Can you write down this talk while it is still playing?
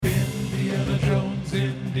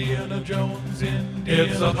Indiana Jones.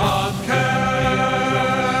 It's a podcast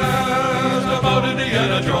about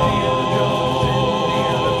Indiana Jones.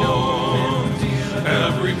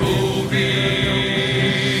 Every movie,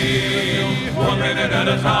 1 minute at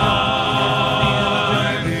a time.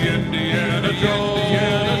 The Indiana Jones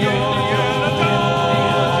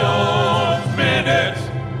Minute.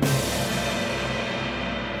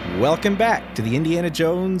 Welcome back to the Indiana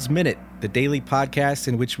Jones Minute, the daily podcast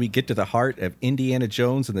in which we get to the heart of Indiana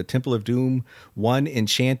Jones and the Temple of Doom, one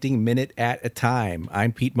enchanting minute at a time.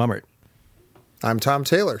 I'm Pete Mummert. I'm Tom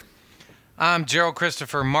Taylor. I'm Gerald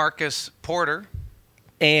Christopher Marcus Porter.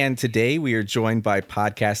 And today we are joined by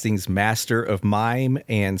podcasting's master of mime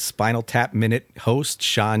and Spinal Tap Minute host,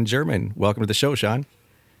 Sean German. Welcome to the show, Sean.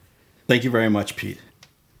 Thank you very much, Pete.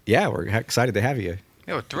 Yeah, we're excited to have you.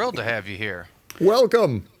 Yeah, we're thrilled to have you here.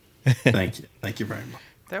 Welcome. Thank you. Thank you very much.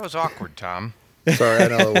 That was awkward, Tom. Sorry, I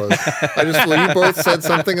know it was. Well, you both said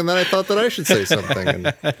something, and then I thought that I should say something,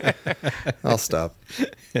 and I'll stop.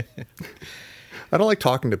 I don't like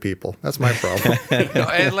talking to people. That's my problem.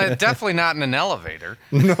 No, definitely not in an elevator.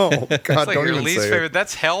 No, God, That's like don't your even least say favorite. it.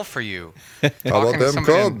 That's hell for you. How Talking about to them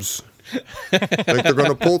somebody in- Cubs? Think they're going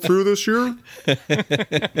to pull through this year? I'm going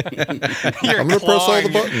to press all the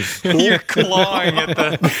buttons. Cool. You're clawing at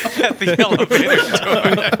the elevator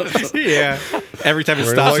door. Yeah. Every time it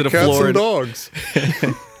We're stops like at a cats floor and and dogs.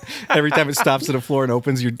 every time it stops at a floor and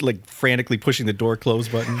opens, you're like frantically pushing the door close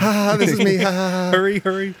button. Ha, this is me. Ha, ha, ha. Hurry,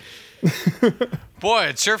 hurry. Boy,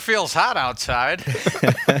 it sure feels hot outside.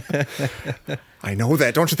 I know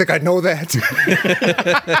that. Don't you think I know that?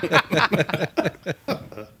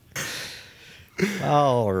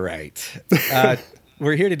 All right.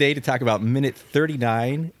 We're here today to talk about minute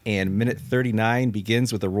 39, and minute 39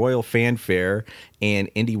 begins with a royal fanfare and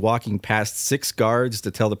Indy walking past 6 guards to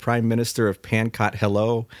tell the Prime Minister of Pankot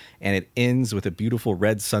hello, and it ends with a beautiful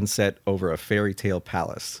red sunset over a fairy tale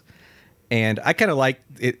palace. And I kind of like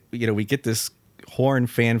it, we get this horn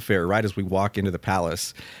fanfare right as we walk into the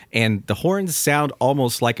palace, and the horns sound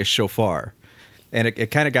almost like a shofar. And it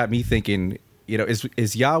kind of got me thinking,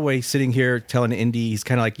 is Yahweh sitting here telling Indy, he's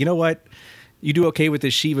kind of like, you know what? You do okay with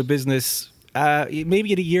this Shiva business.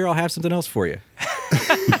 Maybe in a year I'll have something else for you.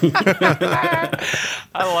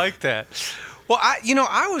 I like that. Well,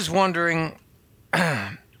 I was wondering,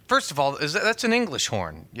 first of all, that's an English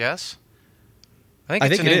horn, yes? I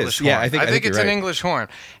think it's an English horn. Yeah, I think it's you're an right. English horn.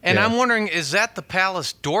 And Yeah. I'm wondering, is that the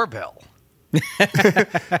palace doorbell?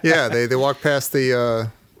 Yeah, they walk past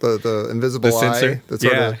the invisible The sensor? eye. That's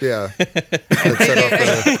sort of, yeah.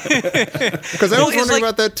 Because I was wondering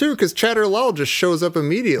about that too. Because Chattar Lal just shows up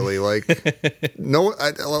immediately, almost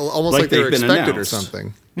like they were they've been expected or announced.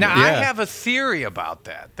 something. Now, Yeah. I have a theory about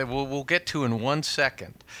that we'll get to in 1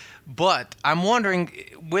 second. But I'm wondering,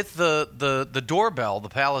 with the doorbell, the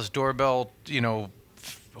palace doorbell,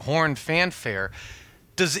 horn fanfare,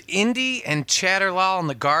 does Indy and Chattar Lal and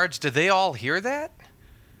the guards, do they all hear that?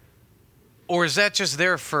 Or is that just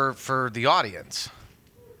there for the audience?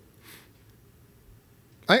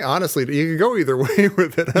 I honestly, you could go either way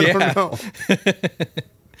with it. I don't know.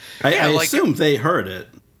 I like- assume they heard it.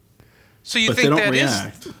 So you But they think don't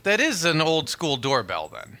react. that is an old school doorbell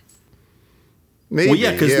then? Maybe, Well,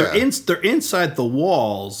 yeah, because they're inside the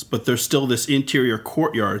walls, but there's still this interior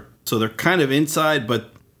courtyard. So they're kind of inside,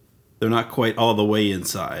 but they're not quite all the way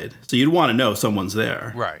inside. So you'd want to know someone's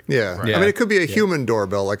there. Right. Yeah. Right. I mean, it could be a human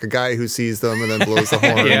doorbell, like a guy who sees them and then blows the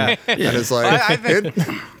horn. Yeah. And is like, I think-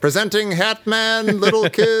 presenting Hat Man, little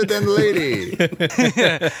kid, and lady.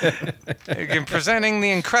 Again, presenting the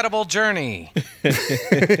incredible journey.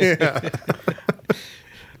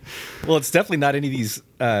 Well, it's definitely not any of these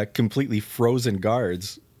completely frozen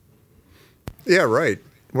guards. Yeah, right.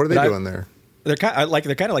 What are they But doing there? They're kind of like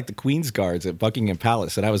the Queen's guards at Buckingham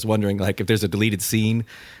Palace, and I was wondering if there's a deleted scene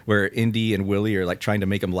where Indy and Willie are trying to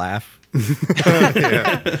make him laugh.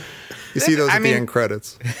 Yeah. You see those I at mean- the end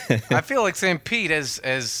credits. I feel like St. Pete, as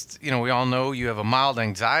we all know, you have a mild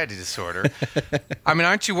anxiety disorder. I mean,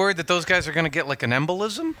 aren't you worried that those guys are going to get like an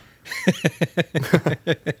embolism?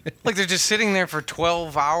 Like they're just sitting there for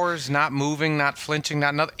 12 hours, not moving, not flinching,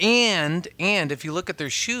 not nothing. And if you look at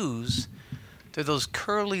their shoes, they're those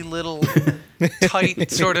curly little,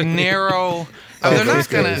 tight, sort of narrow. They're not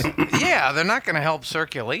those gonna. Yeah, they're not gonna help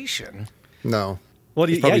circulation. No. Well,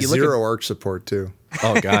 There's you probably look zero arch support, too.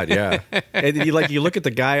 Oh God, yeah. And then you look at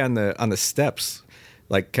the guy on the steps.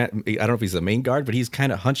 I don't know if he's the main guard, but he's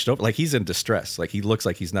kind of hunched over, like he's in distress. Like he looks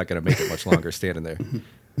like he's not going to make it much longer standing there.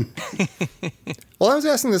 Well, I was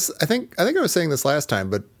asking this, I think I was saying this last time,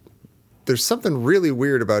 but there's something really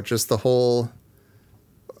weird about just the whole,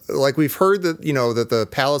 like we've heard that, that the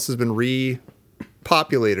palace has been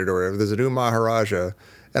populated or whatever. There's a new Maharaja,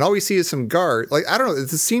 and all we see is some guard. Like, I don't know. It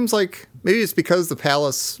seems like maybe it's because the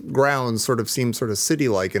palace grounds sort of seem sort of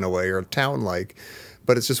city-like in a way, or town-like.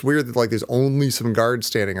 But it's just weird that like there's only some guards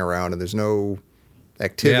standing around and there's no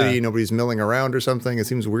activity. Yeah. Nobody's milling around or something. It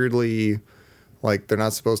seems weirdly like they're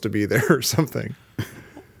not supposed to be there or something.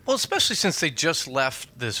 Well, especially since they just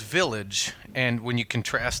left this village, and when you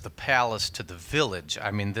contrast the palace to the village, I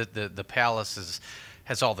mean, the palace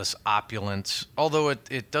has all this opulence, although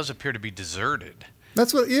it does appear to be deserted.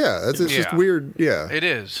 That's what, yeah. It's just weird, yeah. It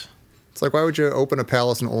is. It's like, why would you open a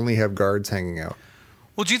palace and only have guards hanging out?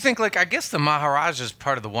 Well, do you think, like, I guess the Maharaja is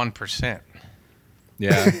part of the 1%.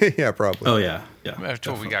 Yeah. Yeah, probably. Oh yeah, yeah. That's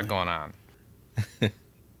what we got going on.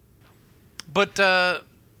 But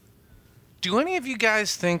do any of you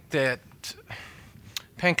guys think that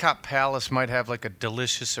Pankot Palace might have like a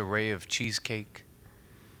delicious array of cheesecake?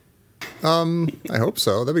 I hope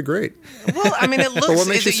so. That'd be great. Well, I mean, it looks. But what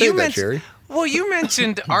makes you say that, Gerry? Well, you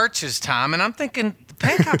mentioned arches, Tom, and I'm thinking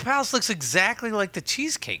Pankot Palace looks exactly like the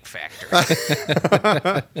Cheesecake Factory.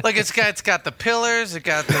 Like it's got the pillars, it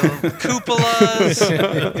got the cupolas,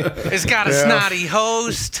 it's got a snotty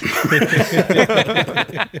host.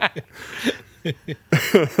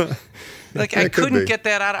 Like I couldn't get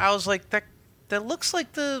that out. I was like, that looks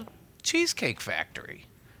like the Cheesecake Factory.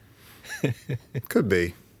 Could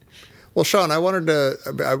be. Well, Sean, I wanted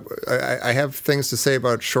to. I have things to say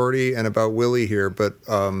about Shorty and about Willie here, but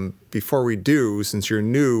before we do, since you're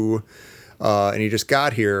new and you just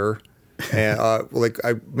got here, and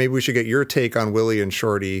maybe we should get your take on Willie and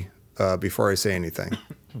Shorty before I say anything.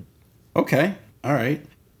 Okay. All right.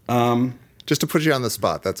 Just to put you on the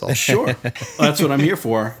spot. That's all. Sure. That's what I'm here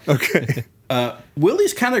for. Okay.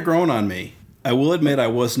 Willie's kind of grown on me. I will admit I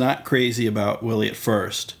was not crazy about Willie at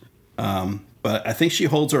first. But I think she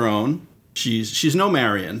holds her own. She's no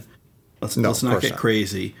Marion. Let's not get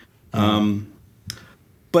crazy.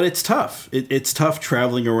 But it's tough. It's tough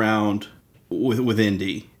traveling around with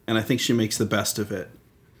Indy, and I think she makes the best of it.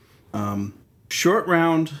 Short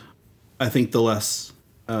round, I think the less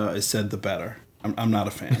is said, the better. I'm not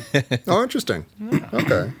a fan. Oh, interesting.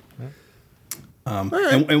 Okay.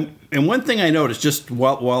 Right. And one thing I noticed, just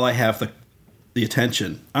while I have the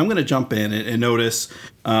attention, I'm going to jump in and notice.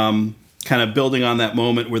 Kind of building on that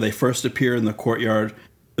moment where they first appear in the courtyard.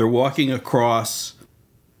 They're walking across,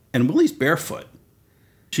 and Willie's barefoot.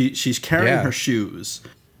 She's carrying her shoes.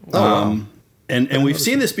 Wow. And we've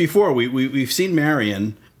seen this before. We've seen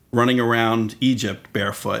Marion running around Egypt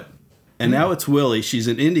barefoot, and now it's Willie. She's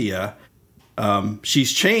in India.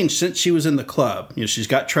 She's changed since she was in the club. You know, she's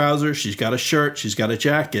got trousers, she's got a shirt, she's got a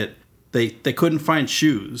jacket. They couldn't find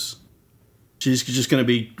shoes. She's just going to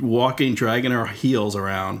be walking, dragging her heels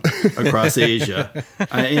around across Asia.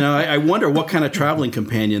 I wonder what kind of traveling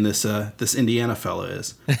companion this Indiana fella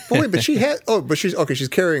is. But wait, but she's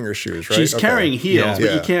carrying her shoes, right? She's carrying heels, but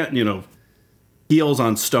Yeah. you can't, heels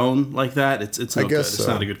on stone like that. It's no I guess good. so. It's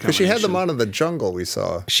not a good combination. Because she had them on in the jungle, we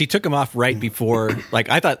saw. She took them off right before, like,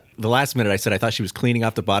 I thought the last minute I thought she was cleaning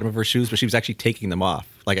off the bottom of her shoes, but she was actually taking them off,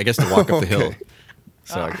 like, I guess to walk up the hill.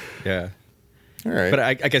 So, yeah. All right. But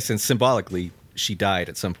I guess since symbolically, she died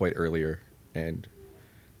at some point earlier, and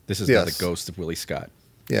this is now the ghost of Willie Scott.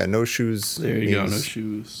 Yeah, no shoes. There you go, no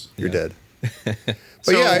shoes. You're dead.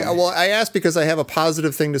 But I asked because I have a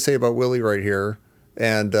positive thing to say about Willie right here,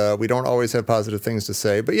 and we don't always have positive things to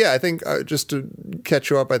say. But yeah, I think just to catch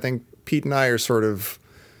you up, I think Pete and I are sort of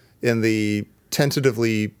in the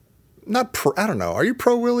tentatively not pro. I don't know. Are you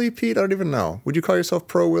pro Willie, Pete? I don't even know. Would you call yourself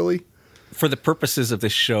pro Willie? For the purposes of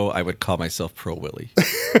this show, I would call myself pro Willie.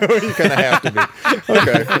 You kind of have to be.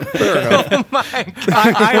 Okay, fair enough. Oh my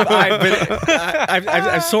God.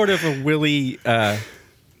 I'm sort of a Willie.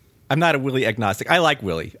 I'm not a Willie agnostic. I like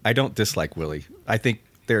Willie. I don't dislike Willie. I think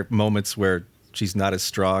there are moments where she's not as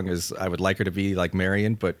strong as I would like her to be, like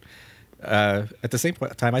Marion, but at the same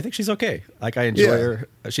time, I think she's okay. Like, I enjoy her.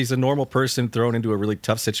 She's a normal person thrown into a really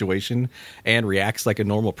tough situation and reacts like a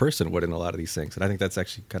normal person would in a lot of these things. And I think that's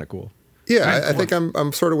actually kind of cool. Yeah, I think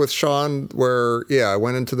I'm sort of with Sean where, I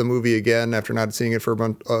went into the movie again after not seeing it for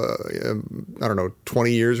about,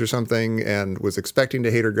 20 years or something, and was expecting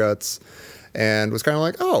to hate her guts, and was kind of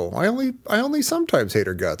like, oh, I only sometimes hate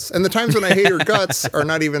her guts. And the times when I hate her guts are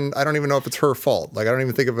not even, I don't even know if it's her fault. Like, I don't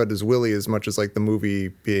even think of it as Willie as much as like the movie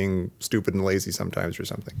being stupid and lazy sometimes or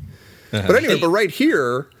something. But anyway, but right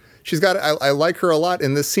here, she's got, I like her a lot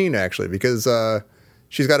in this scene actually, because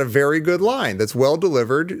she's got a very good line that's well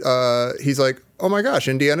delivered. He's like, oh my gosh,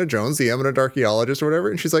 Indiana Jones, the eminent archaeologist or whatever.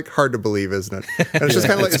 And she's like, hard to believe, isn't it? And it's just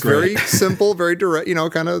kind of like, it's very simple, very direct,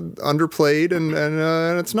 kind of underplayed, and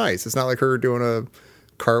it's nice. It's not like her doing a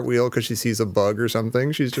cartwheel because she sees a bug or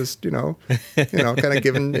something. She's just, kind of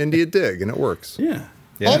giving Indy a dig, and it works. Yeah.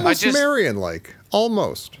 Almost Marion-like.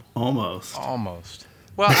 Almost.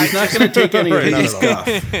 Well, He's not going to take any of his guff.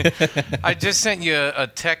 I just sent you a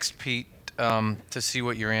text, Pete, to see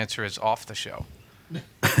what your answer is off the show.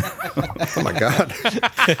 Oh, my God.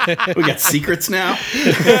 We got secrets now?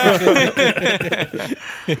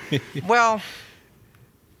 Well,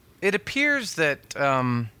 it appears that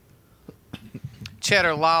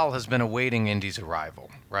Chattar Lal has been awaiting Indy's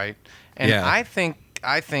arrival, right? And Yeah. I think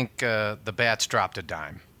the bats dropped a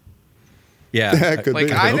dime. Yeah. Could Like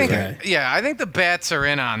be. I think, Okay. I think the bats are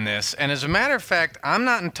in on this. And as a matter of fact, I'm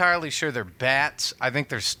not entirely sure they're bats. I think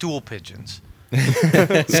they're stool pigeons.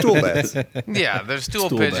 Stool bats. Yeah, they're stool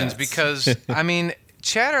Stool pigeons bats. because I mean,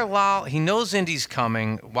 Chattar Lal, he knows Indy's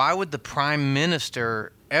coming. Why would the prime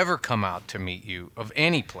minister ever come out to meet you of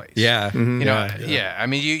any place? Yeah. You know, I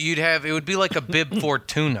mean, you'd have it would be like a bib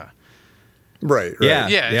Fortuna. Right. Yeah.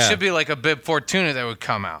 Yeah, it should be like a bib Fortuna that would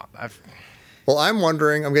come out. Well, I'm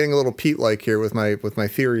wondering. I'm getting a little Pete-like here with my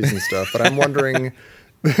theories and stuff, but I'm wondering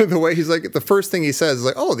the way he's like. The first thing he says is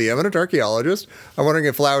like, "Oh, the eminent archaeologist." I'm wondering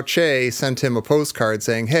if Lao Che sent him a postcard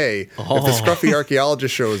saying, "Hey, if the scruffy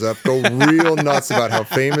archaeologist shows up, go real nuts about how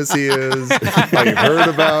famous he is, how you've heard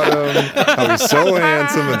about him, how he's so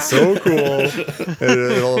handsome and so cool.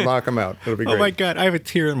 It'll knock him out. It'll be great." Oh my God, I have a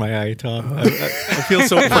tear in my eye, Tom. I feel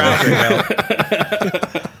so proud right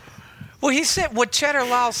now. Well, he said what Chattar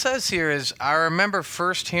Lal says here is, I remember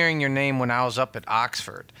first hearing your name when I was up at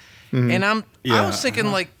Oxford, and I was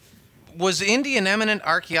thinking like, was Indy an eminent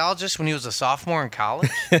archaeologist when he was a sophomore in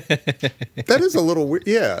college? That is a little weird.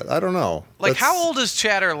 Yeah, I don't know. Like, how old is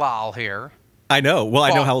Chattar Lal here? I know. Well,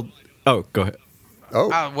 I know how. Oh, go ahead. Oh,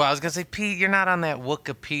 Well, I was gonna say, Pete, you're not on that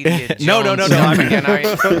Wikipedia. No. Jones stuff again, are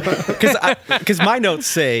you? Because my notes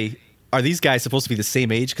say, are these guys supposed to be the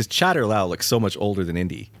same age? Because Chattar Lal looks so much older than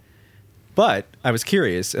Indy. But I was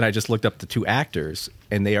curious, and I just looked up the two actors,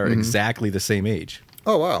 and they are exactly the same age,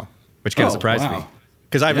 oh wow. which kind of Oh, surprised wow. me.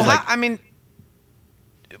 Because I was Well, like, I mean,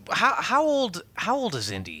 how old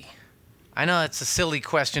is Indy? I know it's a silly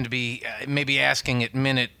question to be maybe asking at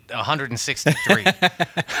minute 163,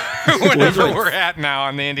 whatever we're at now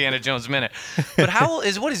on the Indiana Jones minute. But how old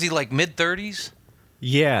what is he, like mid-30s?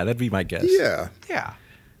 yeah, that'd be my guess. Yeah. Yeah.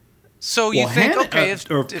 So you Well, think, okay, if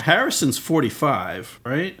Harrison's 45,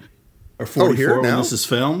 right? Or 44 here when now? this is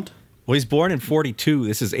filmed? Well, he's born in 42.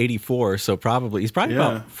 This is 84, so he's probably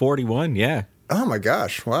Yeah. about 41. Yeah. Oh my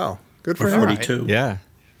gosh. Wow. Good for Or him. 42. Yeah.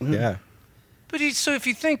 Yeah. But so if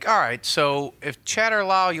you think, all right, so if Chattar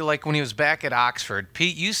Lal, you like when he was back at Oxford,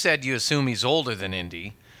 Pete, you said you assume he's older than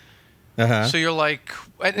Indy. Uh-huh. So you're like,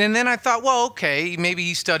 and then I thought, well, okay, maybe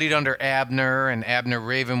he studied under Abner, and Abner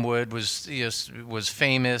Ravenwood was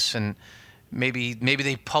famous, and maybe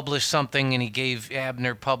they published something, and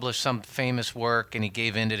Abner published some famous work, and he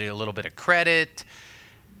gave Indy a little bit of credit.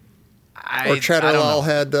 Or Chattar Lal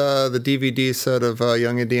had the DVD set of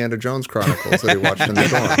Young Indiana Jones Chronicles that he watched in the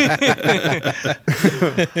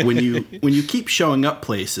dorm. When you keep showing up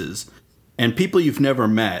places and people you've never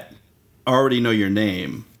met already know your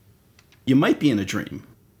name, you might be in a dream.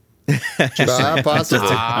 Possibly.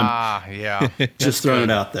 Yeah. Just throwing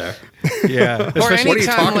it out there. Yeah. Or What are you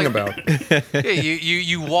anytime, talking like, about? Yeah,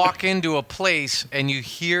 you walk into a place and you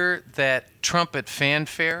hear that trumpet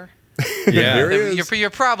fanfare. Yeah. There he is. You're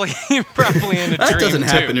probably in a dream. That doesn't too.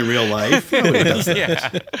 happen in real life. No, it doesn't. Yeah.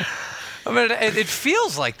 I mean, it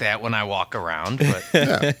feels like that when I walk around, but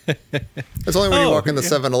Yeah. It's only when you walk in the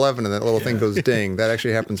 7-Eleven and that little thing goes ding. That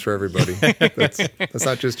actually happens for everybody. That's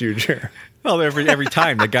not just you, Jerry. Well, every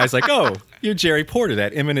time the guy's like, "Oh, you're Jerry Porter,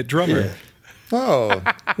 that eminent drummer." Yeah. Oh,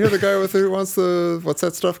 you're the guy who wants what's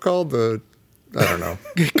that stuff called? I don't know.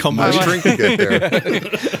 Come Nice on. drink you get there.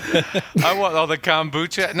 I want the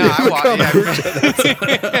kombucha. No,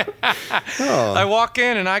 I walk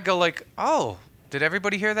in and I go like, oh, did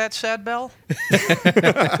everybody hear that sad bell?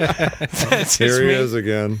 That's just Here he me. is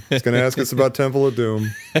again. He's going to ask us about Temple of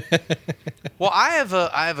Doom. Well, I have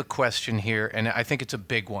a question here, and I think it's a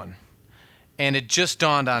big one. And it just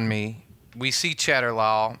dawned on me. We see Chattar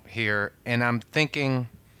Lal here, and I'm thinking,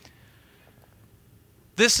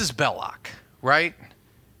 this is Belloq, right?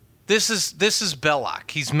 This is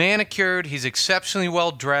Belloq. He's manicured. He's exceptionally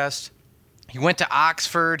well dressed. He went to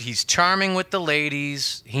Oxford. He's charming with the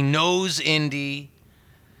ladies. He knows Indy.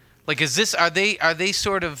 Like, are they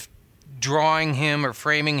sort of drawing him or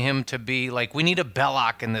framing him to be like, we need a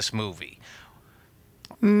Belloq in this movie?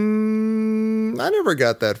 I never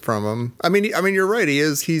got that from him. I mean, you're right.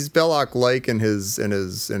 He's Belloq-like in his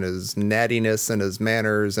nattiness and his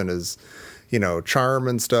manners and his, charm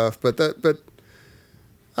and stuff. But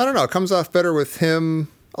I don't know. It comes off better with him.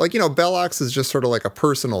 Like, Belloq's is just sort of like a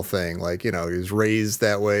personal thing. Like, he was raised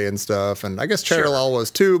that way and stuff. And I guess Chattar Lal was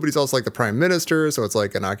too, but he's also like the prime minister, so it's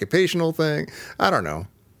like an occupational thing. I don't know.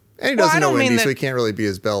 And he doesn't know Indy, so he can't really be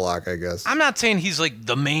as Belloq, I guess. I'm not saying he's like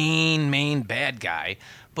the main bad guy,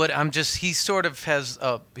 but he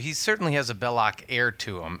certainly has a Belloq air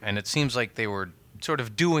to him, and it seems like they were sort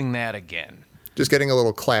of doing that again. Just getting a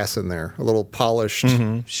little class in there, a little polished.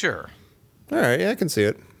 Mm-hmm. Sure. All right, yeah, I can see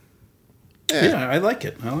it. Yeah, I like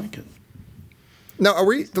it. Now, are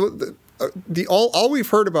we all we've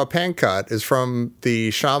heard about Pankot is from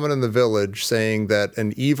the shaman in the village saying that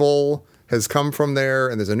an evil has come from there,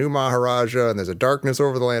 and there's a new Maharaja, and there's a darkness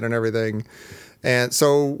over the land and everything. And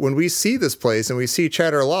so when we see this place and we see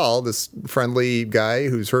Chattar Lal, this friendly guy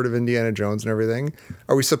who's heard of Indiana Jones and everything,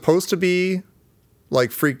 are we supposed to be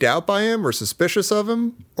like freaked out by him or suspicious of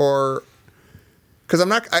him, or? Because I'm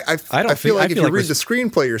not. I feel like if you read the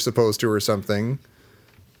screenplay, you're supposed to or something,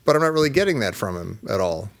 but I'm not really getting that from him at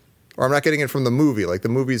all, or I'm not getting it from the movie. Like the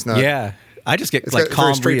movie's not. Yeah, I just get like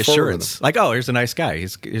calm reassurance. Like, oh, here's a nice guy.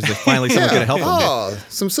 Here's finally someone's going to help him. Oh,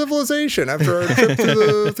 some civilization after our trip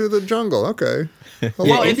through the jungle. Okay.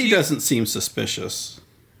 Well, Indy doesn't seem suspicious.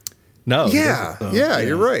 No. Yeah,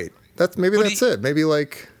 you're right. That's it. Maybe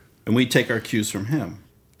like. And we take our cues from him.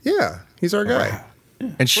 Yeah, he's our guy.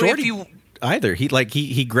 And Shorty. Either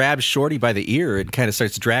he grabs Shorty by the ear and kind of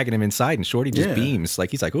starts dragging him inside, and Shorty just beams like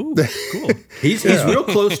he's like, "Ooh, cool." He's real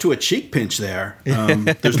close to a cheek pinch there.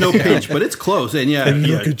 There's no pinch, but it's close. And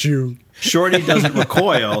look at you. Shorty doesn't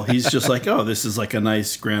recoil. He's just like, "Oh, this is like a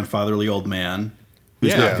nice grandfatherly old man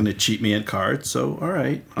who's not going to cheat me at cards." So, all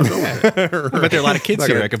right, I'll go with it. I bet there are a lot of kids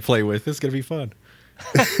here I can play with. This is gonna be fun.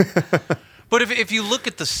 But if you look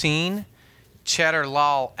at the scene, Chattar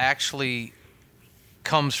Lal actually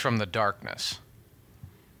comes from the darkness.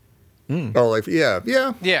 Oh, like yeah.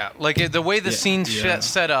 Like the way the scene's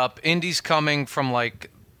set up, Indy's coming from like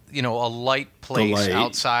a light place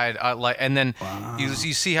outside, and then you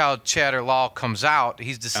see how Chattar Lal comes out.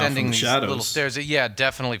 He's descending these little stairs. Yeah,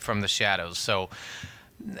 definitely from the shadows. So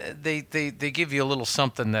they give you a little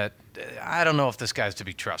something that I don't know if this guy's to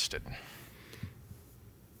be trusted.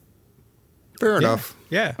 Fair enough.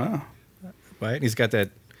 Yeah. Oh. Buy it. He's got that.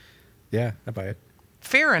 Yeah, I buy it.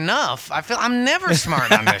 Fair enough. I feel I'm never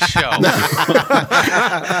smart on this show.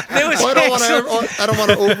 I don't want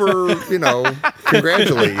to over,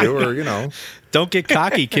 congratulate you or, Don't get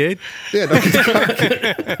cocky, kid. Yeah, don't get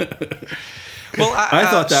cocky. Well, I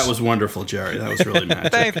thought that was wonderful, Gerry. That was really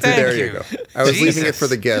magic. Thank there you. You go. I was leaving it for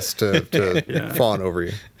the guests to fawn over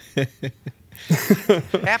you.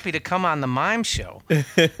 Happy to come on the mime show.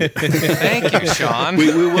 Thank you, Sean.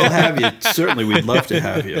 We will have you. Certainly, we'd love to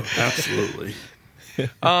have you. Absolutely.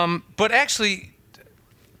 But actually,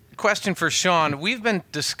 question for Sean. We've been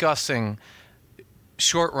discussing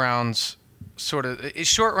short rounds, short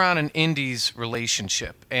round and Indy's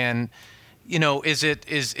relationship, and is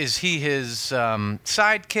he his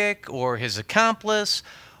sidekick or his accomplice,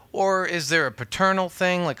 or is there a paternal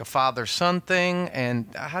thing, like a father-son thing? And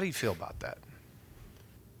how do you feel about that?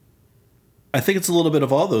 I think it's a little bit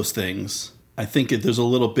of all those things. I think there's a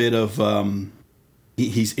little bit of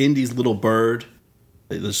he's Indy's little bird.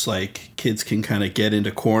 It's like kids can kind of get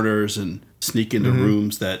into corners and sneak into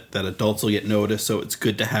rooms that adults will get noticed. So it's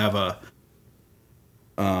good to have a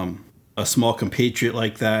small compatriot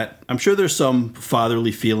like that. I'm sure there's some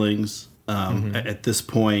fatherly feelings. At this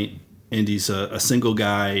point, Indy's a single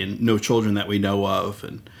guy and no children that we know of.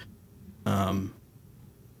 And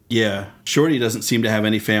Shorty doesn't seem to have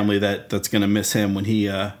any family that's going to miss him when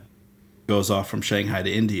he goes off from Shanghai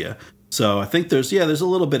to India. So I think there's a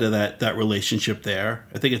little bit of that relationship there.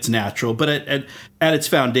 I think it's natural, but at its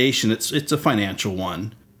foundation, it's a financial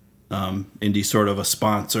one. Indy's sort of a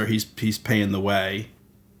sponsor. He's paying the way.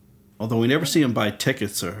 Although we never see him buy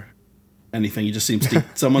tickets or anything. He just seems to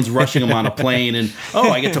someone's rushing him on a plane and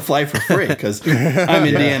I get to fly for free because I'm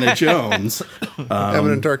Indiana Jones.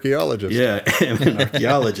 Eminent archaeologist. Yeah, eminent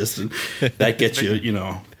archaeologist, and that gets you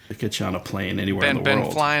it gets you on a plane anywhere in the world.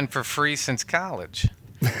 Been flying for free since college.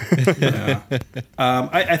 Yeah.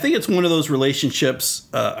 I think it's one of those relationships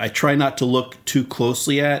I try not to look too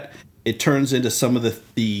closely at. It turns into some of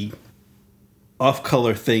the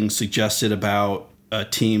off-color things suggested about a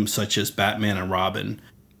team such as Batman and Robin.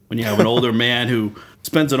 When you have an older man who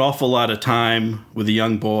spends an awful lot of time with a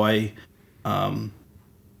young boy, one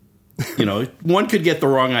could get the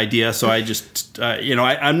wrong idea. So I just,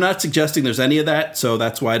 I'm not suggesting there's any of that. So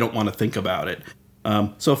that's why I don't want to think about it.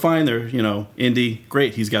 So fine, they're, Indy,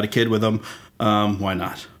 great. He's got a kid with him. Why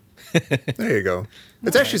not? There you go.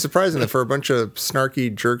 It's actually surprising that for a bunch of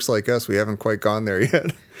snarky jerks like us, we haven't quite gone there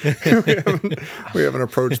yet. we haven't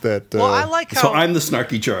approached that. Well, I like how. So I'm the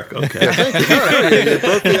snarky jerk. Okay. Thank you. All right, you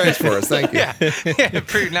broke the ice for us. Thank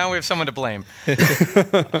you. Now we have someone to blame.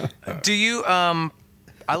 Do you?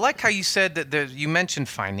 I like how you said that you mentioned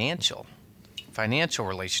financial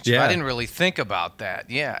relationship. Yeah. I didn't really think about that.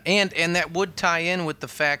 Yeah, and that would tie in with the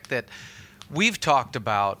fact that we've talked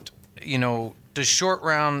about. The short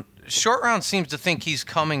round. Short round seems to think he's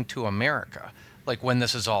coming to America, like when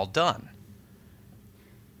this is all done.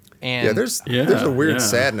 And There's a weird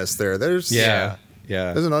sadness there. There's Yeah.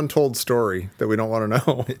 There's an untold story that we don't want to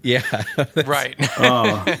know. Yeah. right.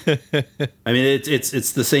 I mean,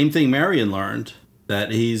 it's the same thing Marion learned,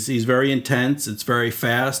 that he's very intense, it's very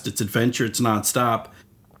fast, it's adventure, it's nonstop,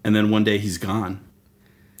 and then one day he's gone.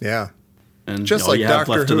 Yeah. And Just all like you have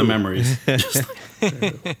Doctor left are the Who. memories.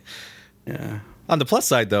 Yeah. On the plus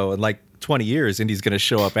side, though, in like 20 years, Indy's going to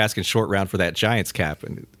show up asking short round for that Giants cap,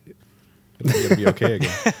 and it's going to be okay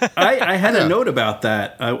again. I had a note about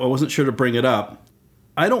that. I wasn't sure to bring it up.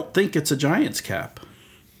 I don't think it's a Giants cap.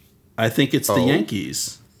 I think it's the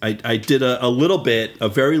Yankees. I did a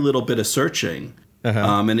very little bit of searching,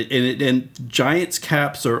 and Giants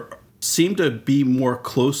caps seem to be more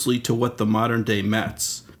closely to what the modern day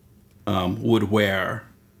Mets would wear.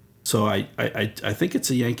 So I think it's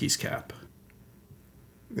a Yankees cap.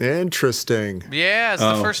 Interesting. Yeah, it's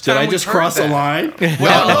the first time Did I we've just heard cross that. a line?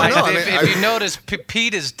 Well, No, if you notice,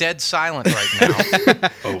 Pete is dead silent right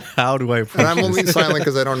now. How do I And approach I'm only silent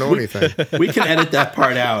because I don't know anything. We can edit that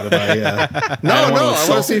part out if I. No, I I want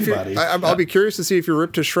to see if you. anybody. I'll be curious to see if you're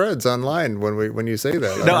ripped to shreds online when you say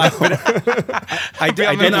that. No, I And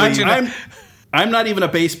did. I'm not even a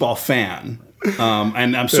baseball fan,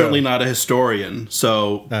 and I'm certainly not a historian.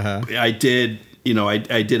 So I did.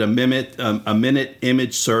 I did a minute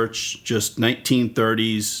image search, just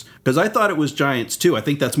 1930s, because I thought it was Giants too. I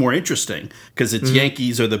think that's more interesting because it's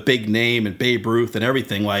Yankees are the big name and Babe Ruth and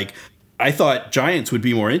everything. Like, I thought Giants would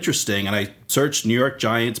be more interesting, and I searched New York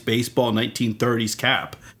Giants baseball 1930s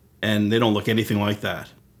cap, and they don't look anything like that.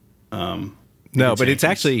 No, but it's Yankees.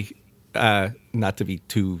 actually not to be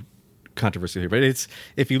too controversial here, but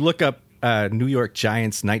if you look up New York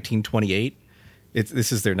Giants 1928.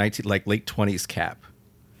 This is their late 20s cap.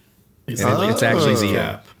 It's actually the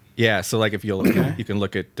cap. Yeah, so like if you can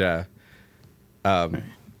look at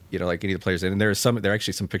like any of the players, and there are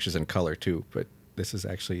actually some pictures in color too, but this is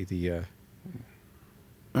actually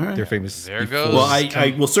their famous. There goes. Well,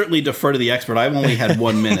 I will certainly defer to the expert. I've only had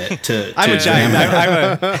 1 minute to. I'm a examine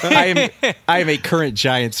Giant. I am a current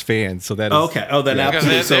Giants fan, so that is Okay. Oh, then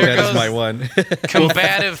absolutely. So There that is goes my one.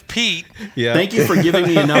 Combative Pete. Yeah. thank you for giving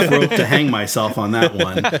me enough rope to hang myself on that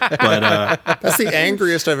one. But That's the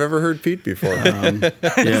angriest I've ever heard Pete before. I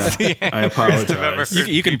apologize.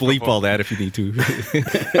 You can bleep all that if you need to.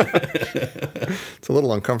 It's a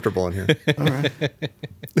little uncomfortable in here.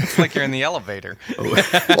 It's like you're in the elevator. Well,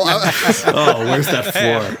 Oh, where's that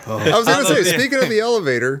floor? Oh. I was going to say, speaking of the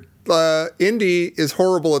elevator, Indy is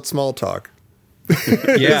horrible at small talk.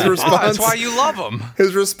 Yeah. That's why you love him.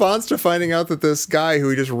 His response to finding out that this guy who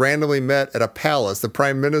he just randomly met at a palace, the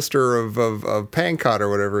prime minister of Pankot or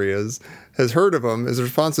whatever he is, has heard of him, his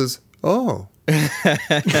response is, oh. Oh,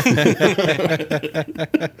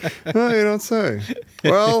 you don't say.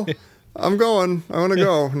 Well, I'm going. I want to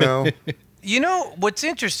go now. You know, what's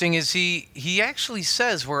interesting is he actually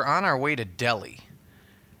says we're on our way to Delhi.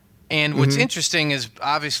 And what's interesting is,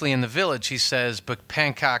 obviously, in the village, he says, but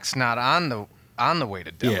Pankot's not on the way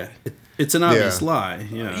to Delhi. Yeah, it's an obvious lie.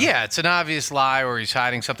 Yeah. Yeah, it's an obvious lie, or he's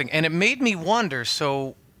hiding something. And it made me wonder,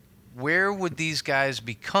 so where would these guys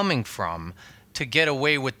be coming from to get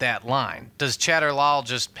away with that line? Does Chattar Lal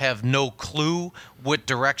just have no clue what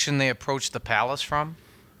direction they approach the palace from?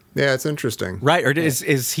 Yeah, it's interesting. Right, or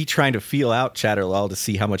is he trying to feel out Chattar Lal to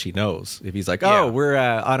see how much he knows? If he's like, oh, we're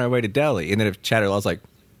on our way to Delhi, and then if Chattar Lal's like,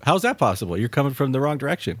 how's that possible? You're coming from the wrong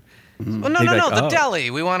direction. Well, no, the Delhi.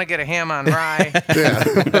 We want to get a ham on rye.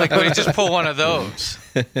 Like, would he just pull one of those?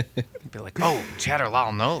 He'd be like, oh, Chattar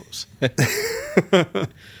Lal knows.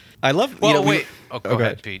 I love. Well, wait. Go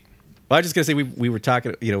ahead, Pete. Well, I was just gonna say we were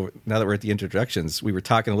talking. Now that we're at the introductions, we were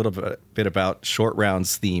talking a little bit about Short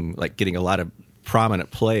Round's theme, like getting a lot of prominent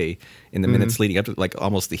play in the minutes leading up to, like,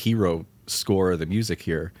 almost the hero score of the music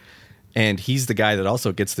here. And he's the guy that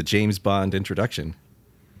also gets the James Bond introduction.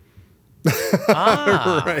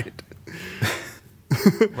 Right.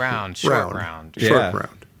 Short round. Yeah. Short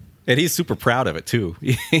round. And he's super proud of it too.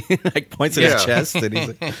 He like points at his chest and he's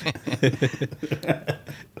like,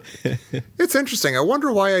 It's interesting. I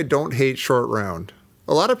wonder why I don't hate Short Round.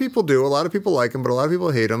 A lot of people do. A lot of people like him, but a lot of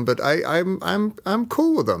people hate him. But I'm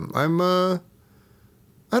cool with him. I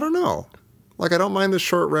don't know. Like, I don't mind the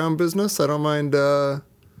short round business. I don't mind.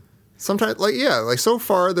 Sometimes, like so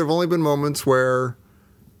far, there've only been moments where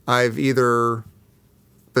I've either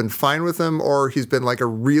been fine with him or he's been like a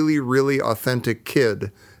really, really authentic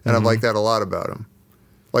kid, and I've liked that a lot about him.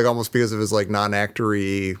 Like, almost because of his like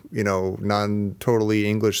non-actory, non-totally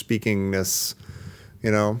English speakingness. I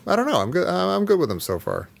don't know. I'm good with him so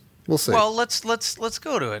far. We'll see. Well, let's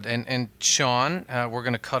go to it. And Sean, we're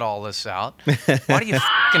gonna cut all this out. Why do you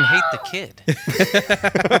fucking hate the kid?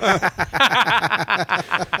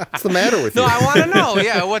 What's the matter with you? No, I want to know.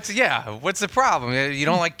 What's the problem? You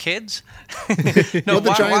don't like kids? No, what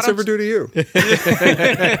the Giants ever do to you?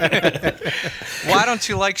 Why don't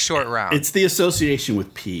you like Short Round? It's the association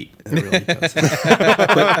with Pete. It really does.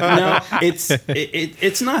 But no,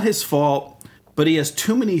 it's not his fault. But he has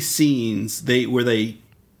too many scenes where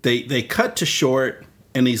they cut to Short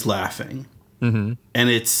and he's laughing. And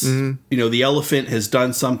it's, the elephant has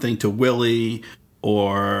done something to Willie,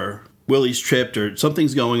 or Willie's tripped, or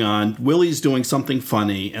something's going on. Willie's doing something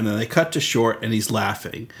funny, and then they cut to Short and he's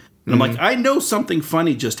laughing. And I'm like, I know something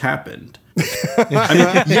funny just happened. I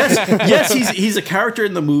mean, yes, he's a character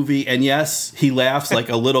in the movie, and yes, he laughs like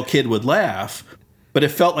a little kid would laugh. But it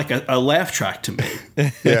felt like a laugh track to me.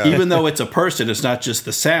 Yeah. Even though it's a person, it's not just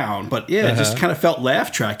the sound. But yeah, it just kind of felt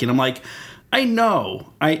laugh track. And I'm like, I know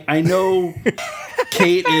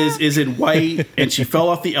Kate is in white and she fell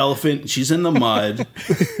off the elephant and she's in the mud.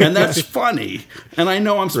 And that's funny. And I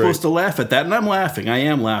know I'm supposed to laugh at that. And I'm laughing. I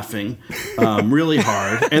am laughing really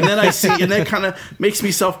hard. And then and that kind of makes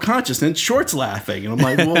me self-conscious. And Short's laughing. And I'm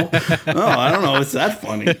like, well, no, I don't know. It's that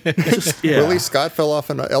funny. Willie Scott fell off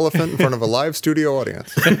an elephant in front of a live studio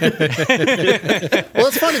audience. Well,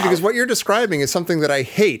 it's funny because what you're describing is something that I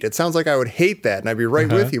hate. It sounds like I would hate that and I'd be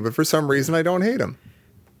right with you. But for some reason, I don't hate him.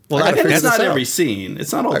 Well, it's not every scene.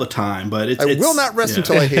 It's not all the time, but it's... I will not rest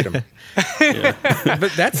until I hate him.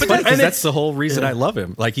 But that's funny, 'cause that's the whole reason I love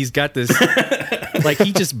him. Like, he's got this... like,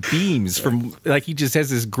 he just beams from... Like, he just has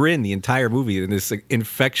this grin the entire movie and this like,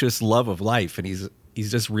 infectious love of life, and he's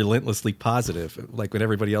just relentlessly positive, like when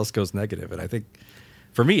everybody else goes negative. And I think...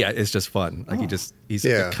 For me, it's just fun. Like he's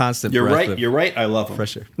a constant. You're breath right. You're right. I love him.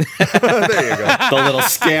 Pressure. There you go. The little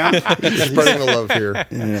scamp. Spreading the love here.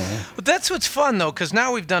 Yeah. But that's what's fun, though, because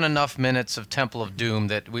now we've done enough minutes of Temple of Doom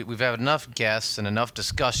that we've had enough guests and enough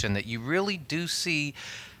discussion that you really do see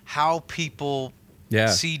how people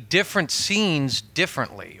see different scenes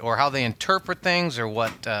differently, or how they interpret things, or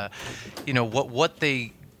what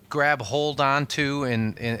they grab hold onto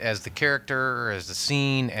in as the character, or as the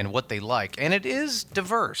scene, and what they like, and it is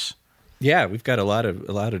diverse. Yeah, we've got a lot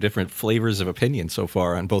of different flavors of opinion so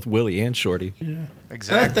far on both Willie and Shorty. Yeah,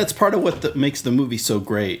 exactly. That's part of what makes the movie so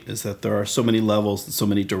great, is that there are so many levels and so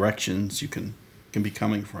many directions you can be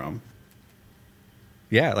coming from.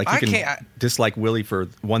 Yeah, like you can dislike Willie for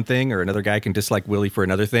one thing, or another guy can dislike Willie for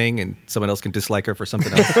another thing, and someone else can dislike her for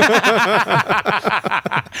something else.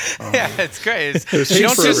 Yeah, it's great. She's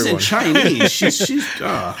just in Chinese. She's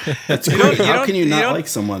that's great. How can you not like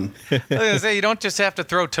someone? I was gonna say, you don't just have to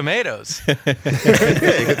throw tomatoes. Yeah,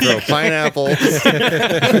 you could throw pineapples.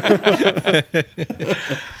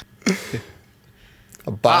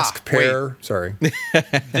 A Bosque pear. Wait. Sorry.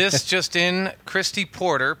 This just in,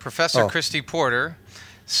 Professor Christy Porter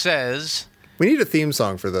says... We need a theme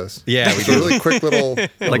song for this. Yeah, we do. A really quick little... like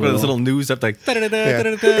one of those little news up like...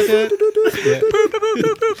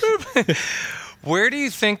 Where do you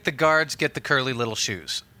think the guards get the curly little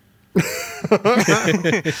shoes?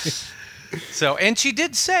 So, and she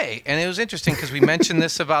did say, and it was interesting because we mentioned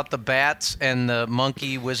this about the bats and the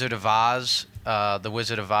monkey Wizard of Oz. The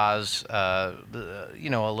Wizard of Oz, a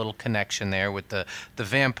little connection there with the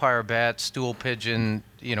vampire bat, stool pigeon,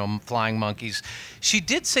 flying monkeys. She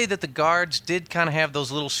did say that the guards did kind of have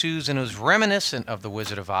those little shoes, and it was reminiscent of the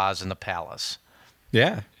Wizard of Oz and the palace.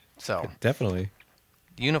 Yeah. So definitely.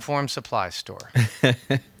 Uniform supply store.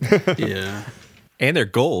 Yeah. And they're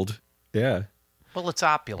gold. Yeah. Well, it's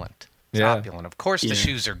opulent. It's opulent. Of course the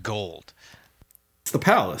shoes are gold. It's the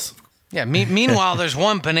palace. Yeah. Meanwhile, there's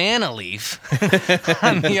one banana leaf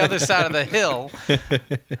on the other side of the hill.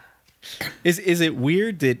 Is it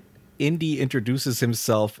weird that Indy introduces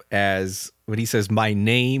himself as, when he says, "My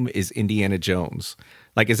name is Indiana Jones"?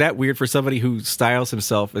 Like, is that weird for somebody who styles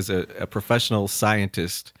himself as a professional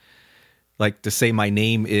scientist, like to say "my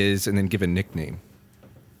name is" and then give a nickname?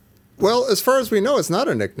 Well, as far as we know, it's not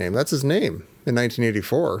a nickname. That's his name in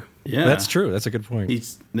 1984. Yeah. That's true. That's a good point.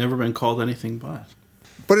 He's never been called anything but.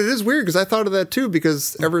 But it is weird because I thought of that too,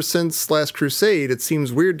 because ever since Last Crusade, it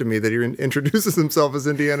seems weird to me that he introduces himself as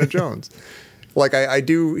Indiana Jones. Like I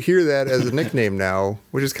do hear that as a nickname now,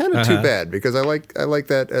 which is kind of too bad because I like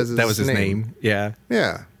that as his name. That was his name. Yeah.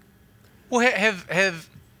 Yeah. Well,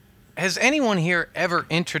 has anyone here ever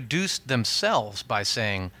introduced themselves by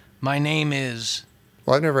saying, "My name is"?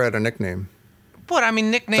 Well, I've never had a nickname. What I mean,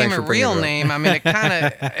 nickname Thanks or for bringing real it up. name? I mean, it kind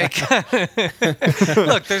of.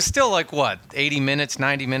 Look, there's still like what, 80 minutes,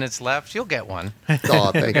 90 minutes left. You'll get one.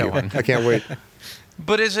 Oh, thank you. one. I can't wait.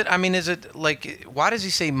 But is it like? Why does he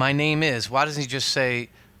say my name is? Why doesn't he just say,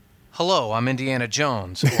 "Hello, I'm Indiana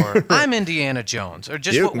Jones," or "I'm Indiana Jones," or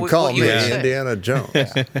just You what, can what call you me would say? Indiana Jones.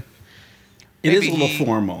 It is Maybe a little he-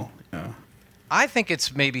 formal. Yeah. I think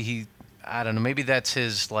it's maybe he. I don't know. Maybe that's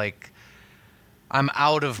his like, I'm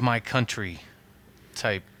out of my country,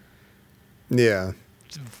 type Yeah.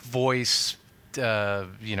 voice.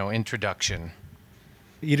 Introduction.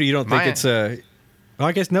 You don't think Mine- it's a? Well,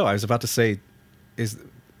 I guess no. I was about to say, it's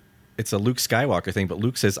a Luke Skywalker thing, but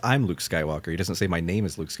Luke says I'm Luke Skywalker. He doesn't say my name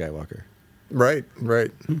is Luke Skywalker. Right.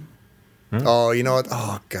 Oh, you know what?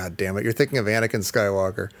 Oh, God damn it. You're thinking of Anakin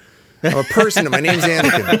Skywalker. I'm a person and my name's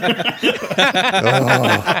Anakin.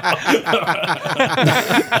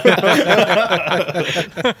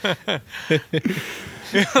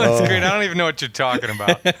 That's great. I don't even know what you're talking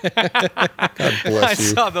about. God I bless you.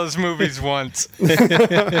 saw those movies once.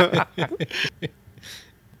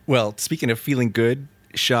 Well, speaking of feeling good,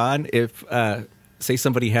 Sean, if say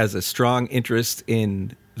somebody has a strong interest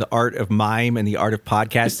in the art of mime and the art of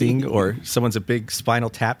podcasting, or someone's a big Spinal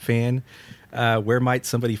Tap fan, where might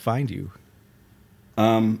somebody find you?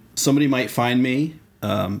 Somebody might find me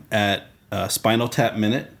at Spinal Tap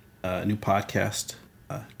Minute, a new podcast.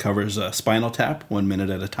 Covers Spinal Tap 1 minute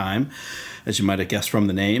at a time, as you might have guessed from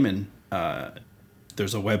the name. And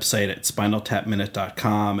there's a website at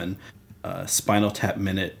spinaltapminute.com and Spinal Tap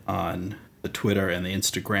Minute on the Twitter and the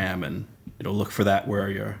Instagram. And look for that where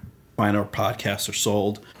your spinal podcasts are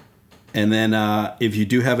sold. And then if you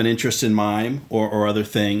do have an interest in mime or other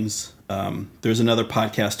things, there's another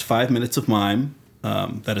podcast, 5 Minutes of Mime,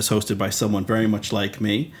 that is hosted by someone very much like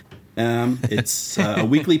me. It's a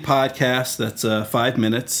weekly podcast that's 5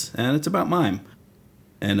 minutes, and it's about mime.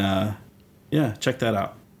 And check that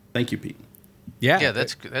out. Thank you, Pete. Yeah,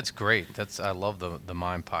 that's great. I love the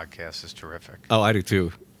Mime podcast. It's terrific. Oh, I do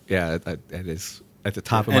too. Yeah, it is at the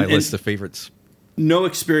top of my And- list of favorites. No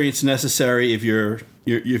experience necessary if you're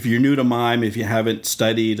new to mime. If you haven't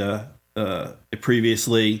studied it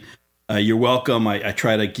previously, you're welcome. I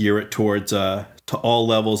try to gear it towards to all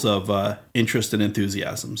levels of interest and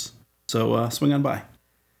enthusiasms. So swing on by.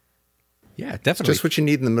 Yeah, definitely. Just what you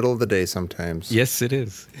need in the middle of the day sometimes. Yes, it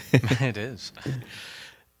is. It is.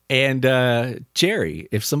 And Gerry,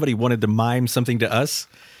 if somebody wanted to mime something to us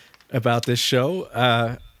about this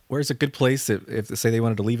show, where's a good place if say they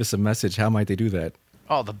wanted to leave us a message? How might they do that?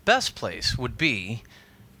 Oh, the best place would be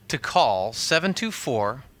to call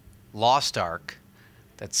 724 Lost Ark.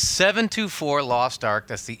 That's 724 Lost Ark.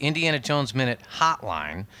 That's the Indiana Jones Minute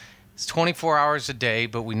hotline. It's 24 hours a day,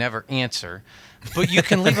 but we never answer. But you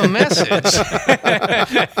can leave a message.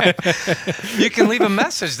 You can leave a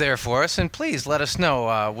message there for us, and please let us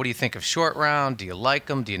know. What do you think of Short Round? Do you like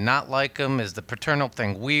them? Do you not like them? Is the paternal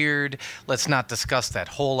thing weird? Let's not discuss that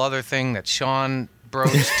whole other thing that Sean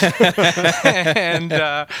broached. And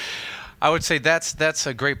I would say that's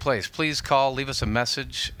a great place. Please call, leave us a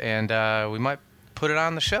message, and we might put it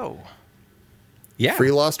on the show. Yeah. Free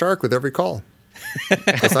Lost Ark with every call.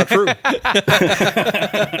 That's not true.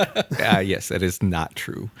 Yes, that is not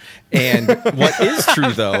true. And what is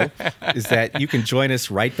true, though, is that you can join us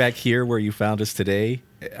right back here where you found us today,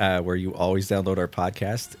 where you always download our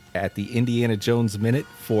podcast, at the Indiana Jones Minute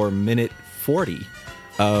for minute 40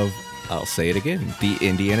 of, I'll say it again, the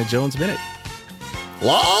Indiana Jones Minute.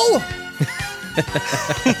 LOL!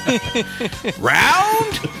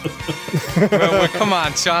 Round? Well, come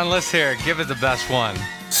on, Sean, let's hear it. Give it the best one.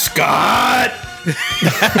 Scott!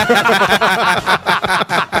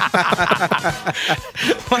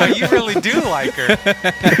 Wow, you really do like her.